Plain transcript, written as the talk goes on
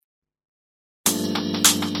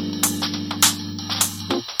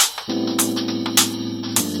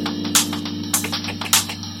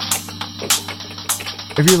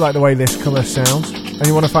If you like the way this colour sounds and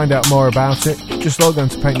you want to find out more about it, just log on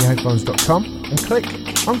to paintyourheadphones.com and click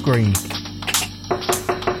on green.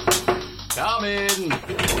 Come in.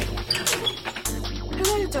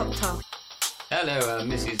 Hello, Doctor. Hello,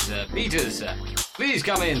 Mrs. Peters. Please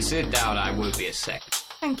come in, sit down. I will be a sec.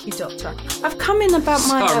 Thank you, Doctor. I've come in about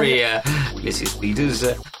my... Sorry, Mrs. Peters.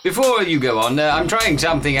 Before you go on, I'm trying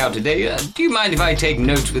something out today. Do you mind if I take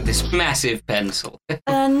notes with this massive pencil?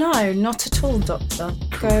 No, not at all, Doctor.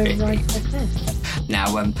 Go right ahead.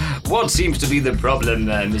 Now, what seems to be the problem,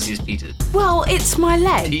 Mrs. Peters? Well, it's my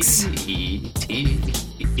legs.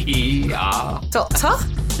 Doctor?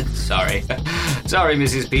 Sorry,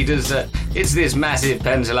 Mrs. Peters. It's this massive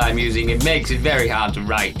pencil I'm using. It makes it very hard to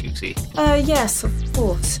write, you see. Yes, of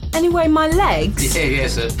course. Anyway, my legs...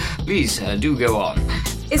 Yes, please, do go on.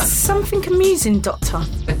 Is something amusing, Doctor?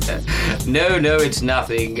 No, it's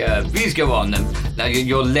nothing. Please go on. Now,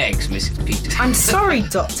 your legs, Mrs. Peters. I'm sorry,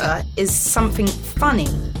 Doctor. Is something funny?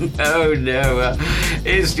 No.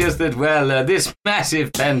 It's just that, this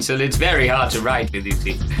massive pencil, it's very hard to write with, you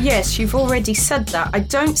see. Yes, you've already said that. I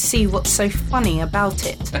don't see what's so funny about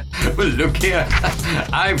it. Well, look here.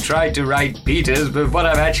 I've tried to write Peters, but what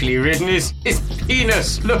I've actually written is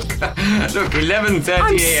penis. Look, 11:30 a.m.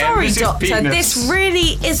 I'm sorry, This is Doctor. penis. This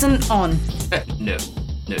really isn't on. No,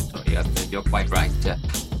 sorry. You're quite right.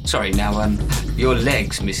 Sorry, now, your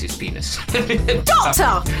legs, Mrs. Penis.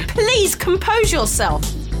 Doctor, please compose yourself.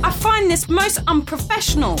 I find this most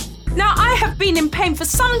unprofessional. Now, I have been in pain for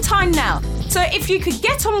some time now, so if you could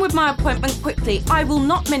get on with my appointment quickly, I will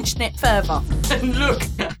not mention it further. Look,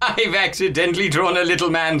 I've accidentally drawn a little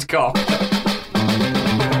man's cock.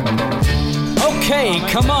 Okay,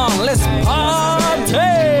 come on, let's party!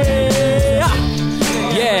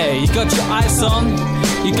 Yeah, you got your ice on,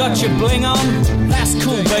 you got your bling on, that's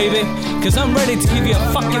cool, baby, cause I'm ready to give you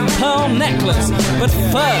a fucking pearl necklace. But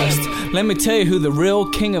first, let me tell you who the real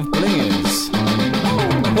king of bling is.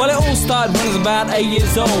 Well, it all started when I was about 8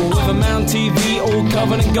 years old, with a Mount TV all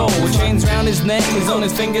covered in gold, with chains round his neck, he's on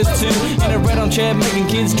his fingers too, in a red-on chair making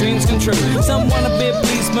kids' dreams come true. Some want to be a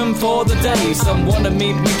policeman for the day, some want to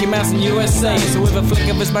meet Mickey Mouse in USA. So with a flick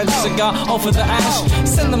of his magic cigar, offer the ash,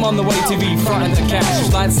 send them on the way to be frightened the cash.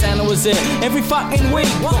 Just like Santa was here every fucking week,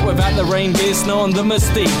 but without the reindeer, snow and the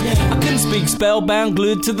mystique. I couldn't speak, spellbound,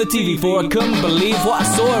 glued to the TV, for I couldn't believe what I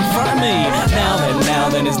saw in front of me. Now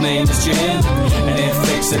then, his name is Jim, and it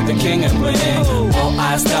fixed it, the king of bling. All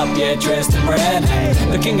iced up, yeah, dressed in red.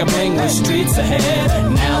 The king of bling was streets ahead.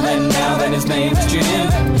 Now then, his name is Jim,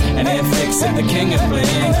 and it fixed it, the king of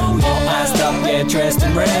bling. All iced up, yeah, dressed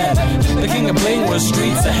in red. The king of bling was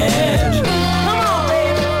streets ahead.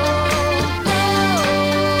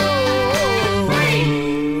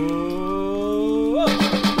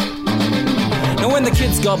 When the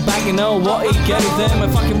kids got back, you know what he gave them? A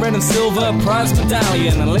fucking red and silver prize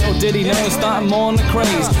medallion. And little did he know, starting more on the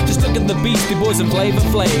craze. Just look at the Beastie Boys and Flavor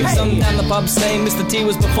Flav. Some down the pub saying Mr. T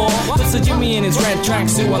was before. But Sir Jimmy in his red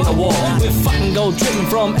tracksuit on the wall, with fucking gold dripping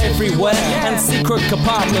from everywhere, and secret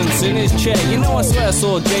compartments in his chair. You know, I swear I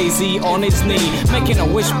saw Jay-Z on his knee, making a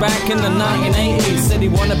wish back in the 1980s. Said he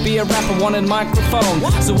wanted to be a rapper, wanted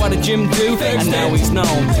microphone. So what did Jim do? And now he's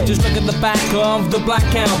known. Just look at the back of the Black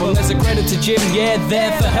Album. There's a credit to Jim, yeah,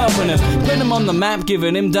 there for helping him, putting him on the map,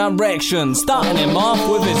 giving him direction, starting him off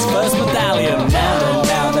with his first medallion.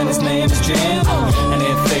 Now then, his name's Jim, and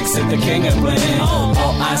it fixed it, the king of bling.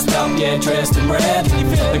 All iced up, yeah, dressed in red.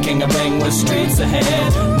 The king of bling was streets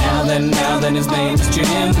ahead. Now then, his name's Jim,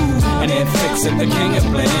 and it fixed it, the king of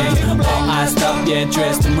bling. All iced up, yeah,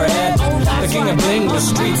 dressed in red. The king of bling was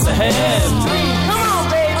streets ahead.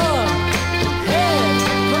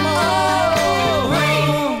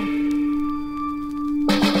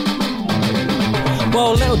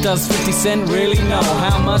 Well, little does 50 Cent really know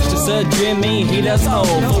how much to Sir Jimmy he does owe.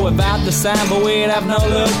 For without the sound, but we'd have no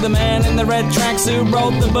look. The man in the red tracksuit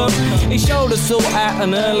wrote the book. He showed us all at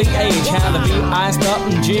an early age how to be iced up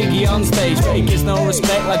and jiggy on stage. But he gets no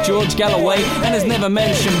respect like George Galloway, and is never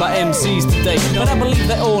mentioned by MCs today. But I believe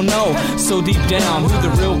they all know, so deep down, who the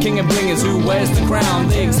real king of bling is, who wears the crown.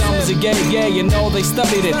 The examples he gave, yeah, you know they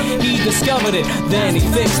studied it. He discovered it, then he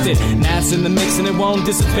fixed it. Now it's in the mix and it won't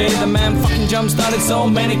disappear. The man fucking jump-started so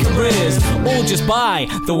many careers, all just by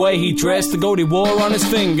the way he dressed. The gold he wore on his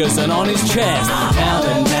fingers and on his chest.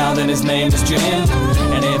 Now then, his name is Jim,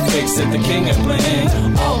 and it fixed it, the king of bling.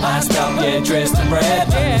 All iced up, yeah, dressed in red.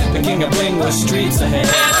 The king of bling was streets ahead.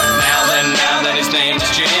 Now then, his name is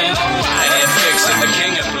Jim, and it fixed it, the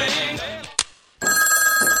king of bling.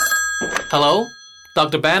 Hello?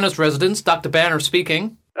 Dr. Banner's residence, Dr. Banner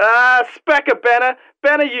speaking. Specker Banner,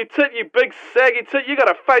 Banner, you tit, you big saggy tit. You got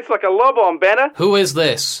a face like a lob on, Banner. Who is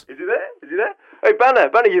this? Is he there? Hey, Banner,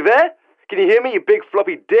 you there? Can you hear me, you big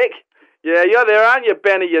floppy dick? Yeah, you're there, aren't you,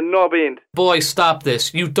 Banner, you knob end? Boy, stop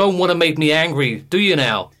this. You don't want to make me angry, do you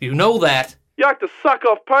now? You know that. You like to suck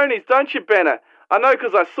off ponies, don't you, Banner? I know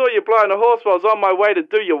because I saw you blowing a horse while I was on my way to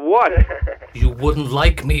do your wife. You wouldn't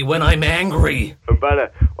like me when I'm angry. And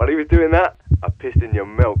Banner, while he was doing that, I pissed in your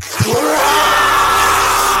milk.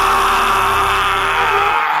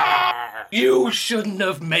 You shouldn't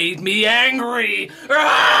have made me angry.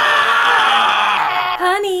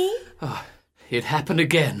 Honey? It happened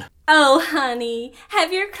again. Oh, honey,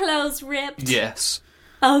 have your clothes ripped? Yes.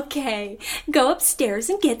 Okay, go upstairs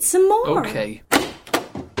and get some more. Okay.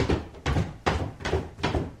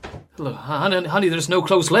 Look, honey, there's no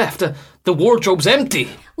clothes left. The wardrobe's empty.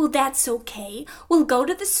 Well, that's okay. We'll go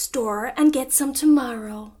to the store and get some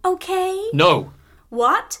tomorrow, okay? No.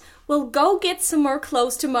 What? We'll go get some more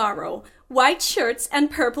clothes tomorrow. White shirts and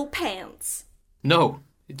purple pants. No,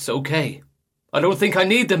 it's okay. I don't think I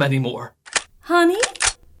need them anymore. Honey?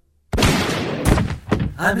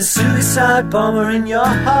 I'm a suicide bomber in your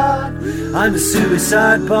heart. I'm a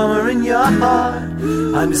suicide bomber in your heart.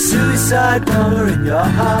 I'm a suicide bomber in your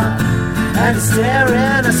heart. And it's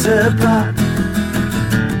tearing us apart.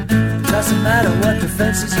 Doesn't matter what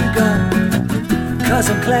defenses you got, 'cause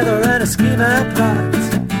I'm clever and I scheme and plot.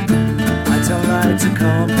 I don't like to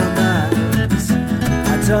compromise.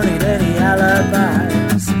 I don't need any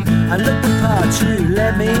alibis. I look the part, you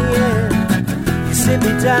let me in. You sit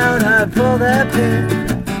me down, I pull the pin.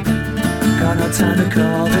 Got no time to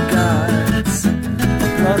call the guards.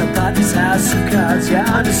 I've blown apart this house of cards. Yeah,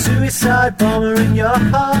 I'm a suicide bomber in your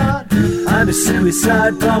heart. I'm a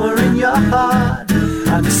suicide bomber in your heart.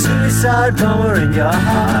 I'm a suicide bomber in your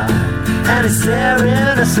heart. And it's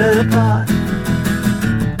tearing us apart.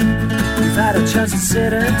 We've had a chance to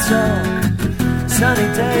sit and talk. Sunny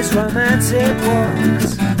days, romantic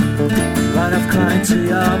walks. Run off crying to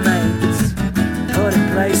your mates. Put in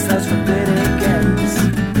place those forbidden gates.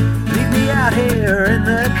 Out here in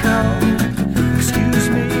the cold. Excuse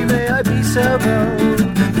me, may I be so bold?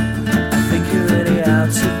 I think you're really out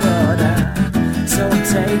of order, so I'm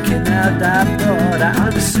taking out that border.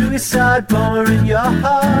 I'm a suicide bomber in your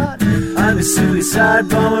heart. I'm a suicide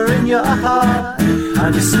bomber in your heart.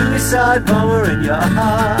 I'm a suicide bomber in your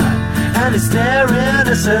heart. And it's tearing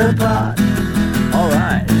us apart.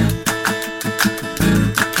 Alright.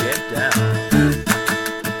 Get down.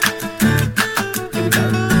 Here we go.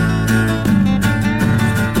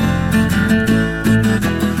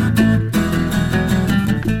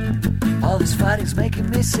 Fighting's making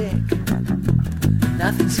me sick.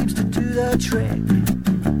 Nothing seems to do the trick.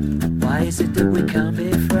 Why is it that we can't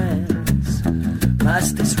be friends?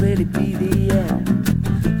 Must this really be the end?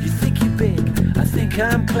 You think you're big, I think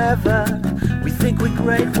I'm clever. We think we're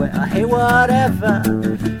great, well, I hate whatever.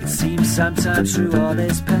 It seems sometimes through all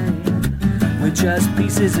this pain, we're just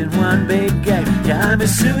pieces in one big game. Yeah, I'm a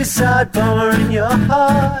suicide bomber in your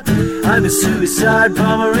heart. I'm a suicide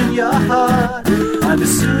bomber in your heart. I'm a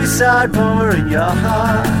suicide bomber in your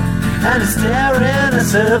heart. And it's tearing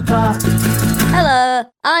us apart. Hello,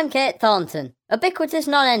 I'm Kate Thornton, ubiquitous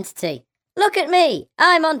non-entity. Look at me,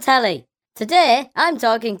 I'm on telly. Today, I'm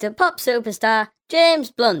talking to pop superstar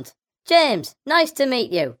James Blunt. James, nice to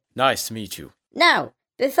meet you. Nice to meet you. Now,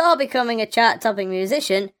 before becoming a chart-topping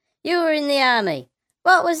musician, you were in the army.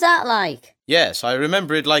 What was that like? Yes, I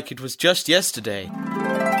remember it like it was just yesterday.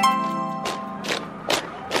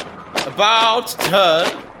 About turn.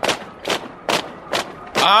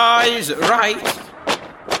 Eyes right.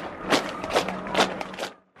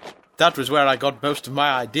 That was where I got most of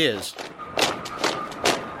my ideas.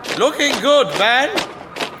 Looking good, man.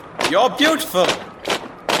 You're beautiful.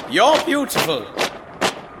 You're beautiful.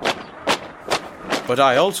 But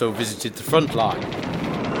I also visited the front line.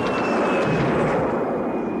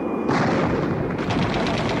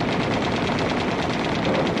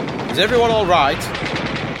 Is everyone all right?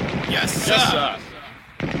 Yes, sir. Yes, sir.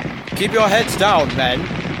 Keep your heads down, men.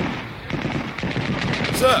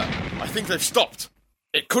 Sir, I think they've stopped.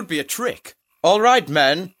 It could be a trick. All right,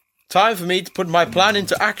 men. Time for me to put my plan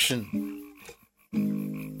into action.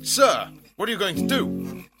 Sir, what are you going to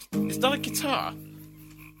do? Is that a guitar?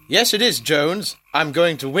 Yes, it is, Jones. I'm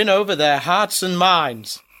going to win over their hearts and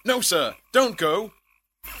minds. No, sir. Don't go.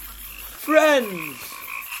 Friends,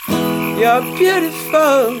 you're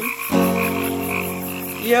beautiful.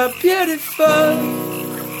 You're beautiful.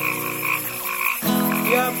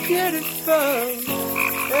 You're beautiful.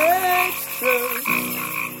 It's true.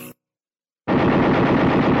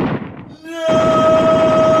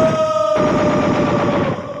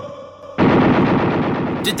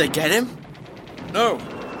 they get him? No,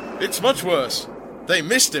 it's much worse. They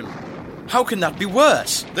missed him. How can that be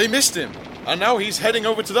worse? They missed him, and now he's heading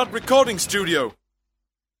over to that recording studio.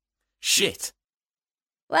 Shit.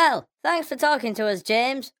 Well, thanks for talking to us,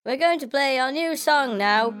 James. We're going to play your new song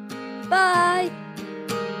now. Bye!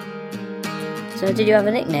 So, did you have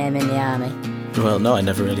a nickname in the army? Well, no, I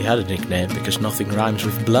never really had a nickname because nothing rhymes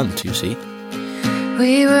with blunt, you see.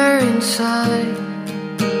 We were inside,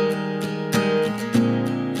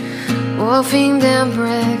 wolfing down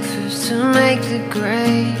breakfast to make the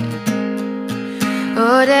grade.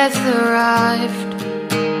 Oh, death arrived,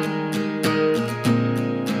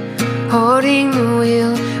 holding the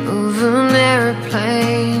wheel of an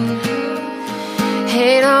aeroplane.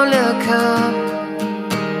 Hey, don't look up.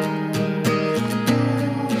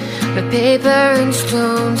 The paper and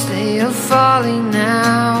stones, they are falling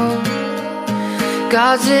now.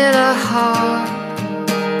 Godzilla heart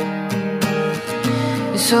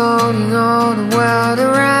is holding all the world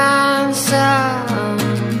around some,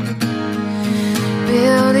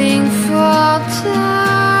 building for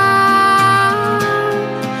time.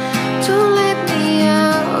 Don't let me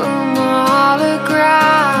out on the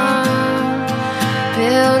hologram,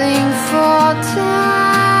 building for time.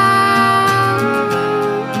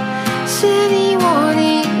 City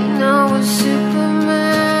wanting no Superman.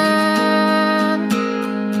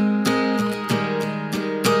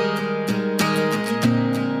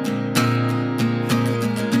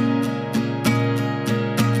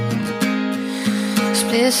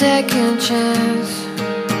 Split second chance.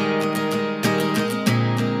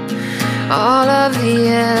 All of the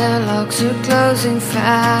airlocks are closing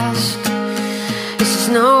fast. This is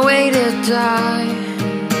no way to die.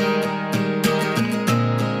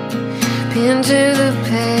 Pinned to the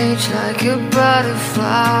page like a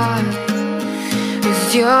butterfly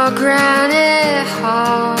with your granite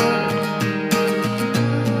heart.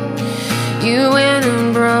 You went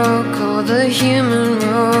and broke all the human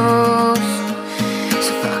rules,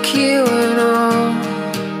 so fuck you and all.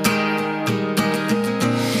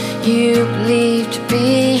 You believed to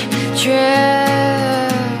be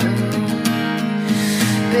dread,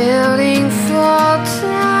 building for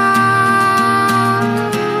time.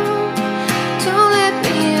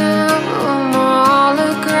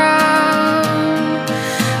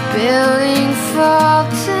 Building for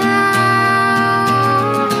town.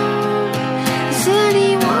 Is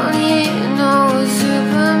anyone here know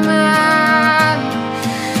Superman?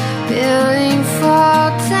 Building for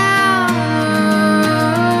town.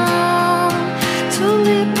 Don't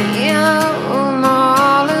let me out on the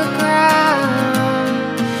hologram.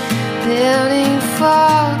 Building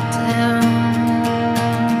for town.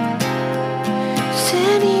 Is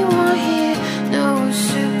anyone here know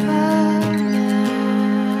Superman?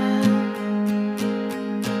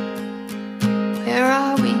 Where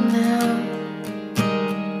are we now?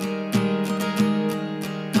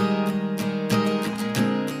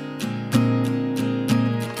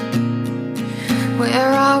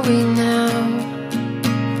 Where are we now?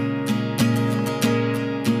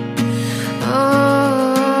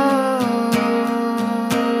 Oh,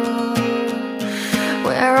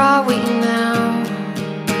 where are we now?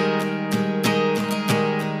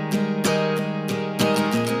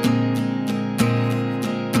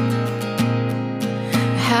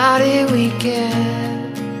 How did we get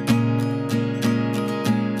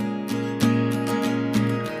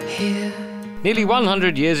here? Nearly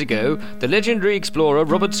 100 years ago, the legendary explorer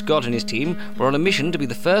Robert Scott and his team were on a mission to be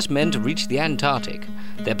the first men to reach the Antarctic.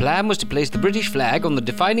 Their plan was to place the British flag on the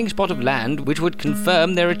defining spot of land which would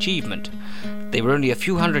confirm their achievement. They were only a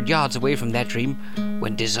few hundred yards away from their dream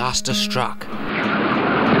when disaster struck.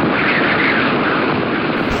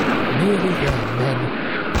 Nearly there, men.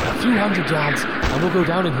 A few hundred yards, and we'll go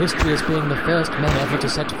down in history as being the first men ever to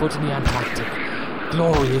set foot in the Antarctic.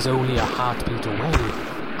 Glory is only a heartbeat away.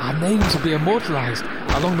 Our names will be immortalized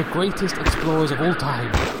along the greatest explorers of all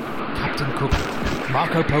time. Captain Cook,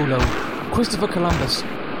 Marco Polo, Christopher Columbus,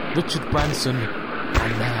 Richard Branson,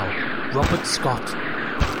 and now Robert Scott.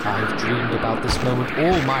 I've dreamed about this moment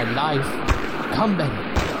all my life. Come then,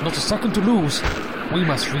 not a second to lose. We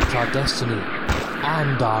must reach our destiny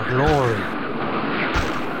and our glory.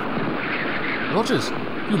 Rogers,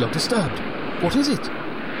 you look disturbed. What is it?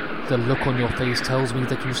 The look on your face tells me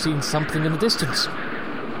that you've seen something in the distance.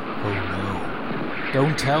 Oh no.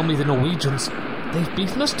 Don't tell me the Norwegians. They've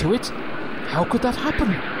beaten us to it. How could that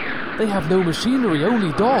happen? They have no machinery,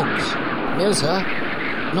 only dogs. No, sir.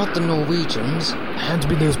 Not the Norwegians. Hand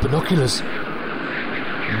me those binoculars.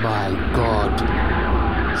 My God.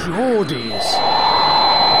 Geordies.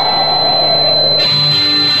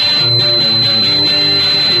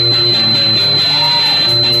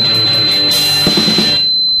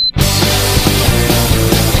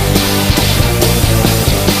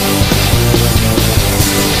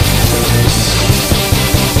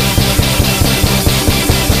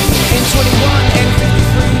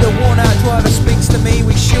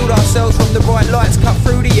 on. The bright lights cut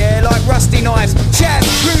through the air like rusty knives. Chaz,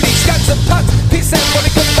 Rudy, Skunks and Pucks, piss and body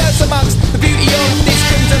converse amongst the beauty of this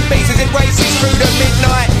crimson beast as it races through the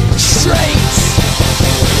midnight streets.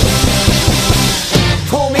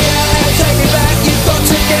 Pull me out, take me back, you've got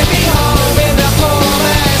to get me home. In the poor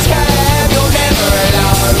man's cab, you're never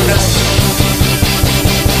alone.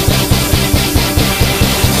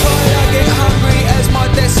 I get hungry as my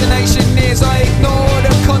destination nears. I ignore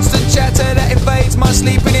the constant chatter that invades my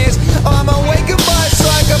sleeping ears. I'm awakened by a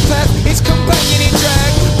psychopath, his companion in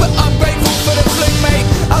drag. But I'm grateful for the flick, mate,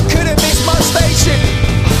 I couldn't miss my station.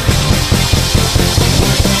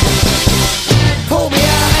 Pull me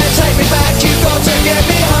out and take me back, you've got to get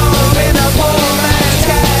me home. In a poor man's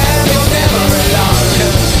cab, you're never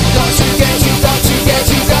alone. Got to get you, got to get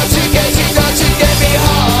you, got to get you, got to get me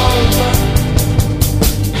home.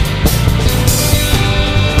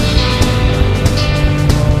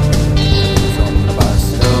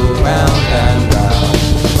 Round and round,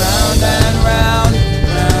 round and round, round and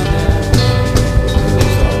round.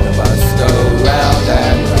 Wheels on the bus go round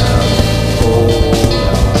and round, all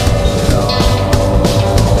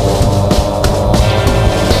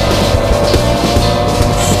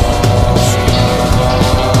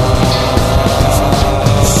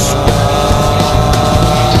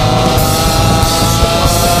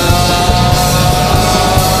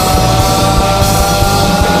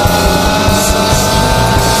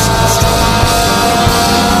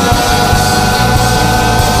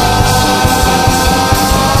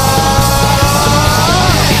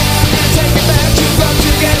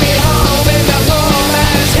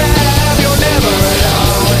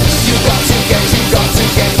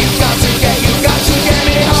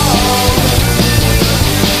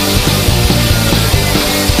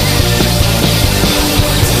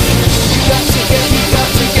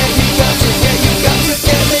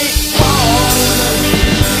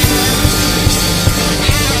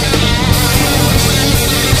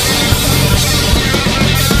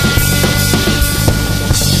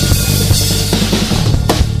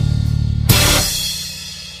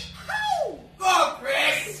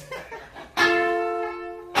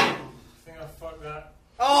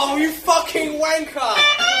Oh, you fucking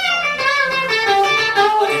wanker!